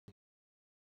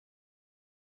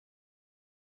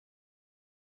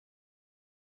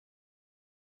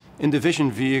In the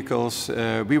Vision vehicles,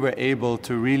 we were able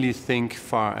to really think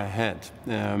far ahead.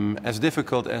 As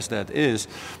difficult as that is,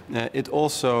 it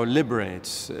also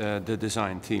liberates the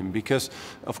design team because,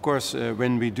 of course,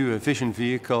 when we do a Vision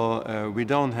vehicle, we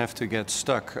don't have to get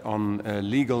stuck on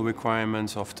legal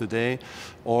requirements of today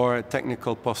or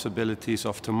technical possibilities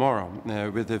of tomorrow.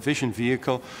 With a Vision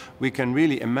vehicle, we can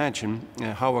really imagine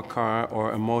how a car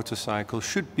or a motorcycle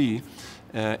should be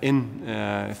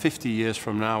in 50 years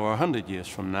from now or 100 years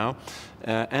from now.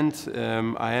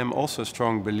 I am also a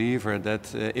strong believer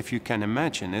that if you can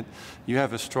imagine it, you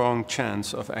have a strong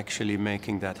chance of actually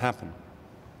making that happen.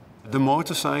 The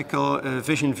motorcycle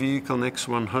Vision Vehicle Next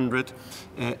 100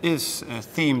 is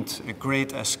themed a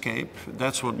great escape.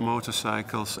 That's what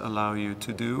motorcycles allow you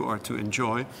to do or to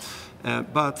enjoy.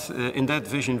 But in that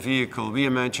Vision vehicle, we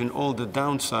imagine all the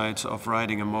downsides of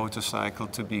riding a motorcycle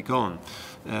to be gone.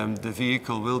 The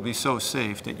vehicle will be so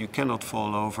safe that you cannot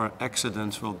fall over,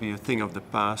 accidents will be a thing of the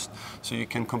past, so you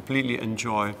can completely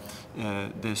enjoy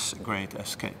this great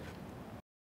escape.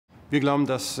 Wir glauben,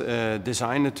 dass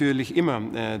Design natürlich immer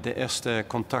der erste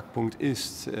Kontaktpunkt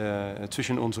ist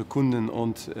zwischen unseren Kunden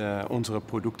und unsere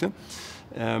Produkte.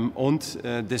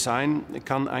 Design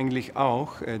kann eigentlich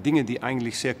auch Dinge, die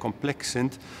eigentlich sehr komplex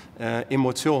sind,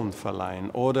 Emotionen verleihen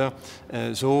oder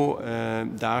so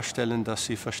darstellen, dass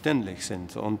sie verständlich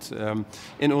sind. Und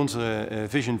in unsere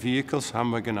Vision Vehicles haben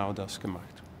wir genau das gemacht.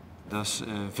 Das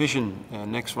Vision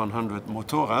Next 100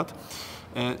 Motorrad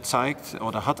zeigt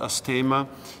oder hat als Thema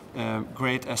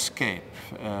Great Escape.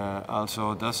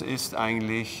 Also das ist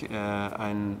eigentlich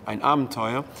ein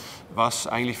Abenteuer, was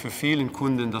eigentlich für vielen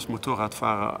Kunden das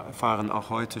Motorradfahren auch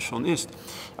heute schon ist.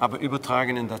 Aber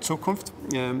übertragen in der Zukunft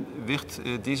wird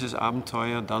dieses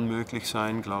Abenteuer dann möglich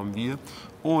sein, glauben wir,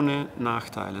 ohne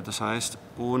Nachteile. Das heißt,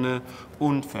 ohne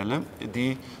Unfälle,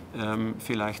 die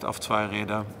vielleicht auf zwei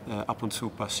Rädern ab und zu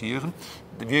passieren.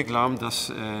 Wir glauben,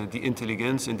 dass die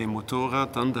Intelligenz in dem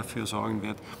Motorrad dann dafür sorgen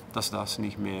wird, dass das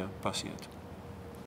nicht mehr passiert.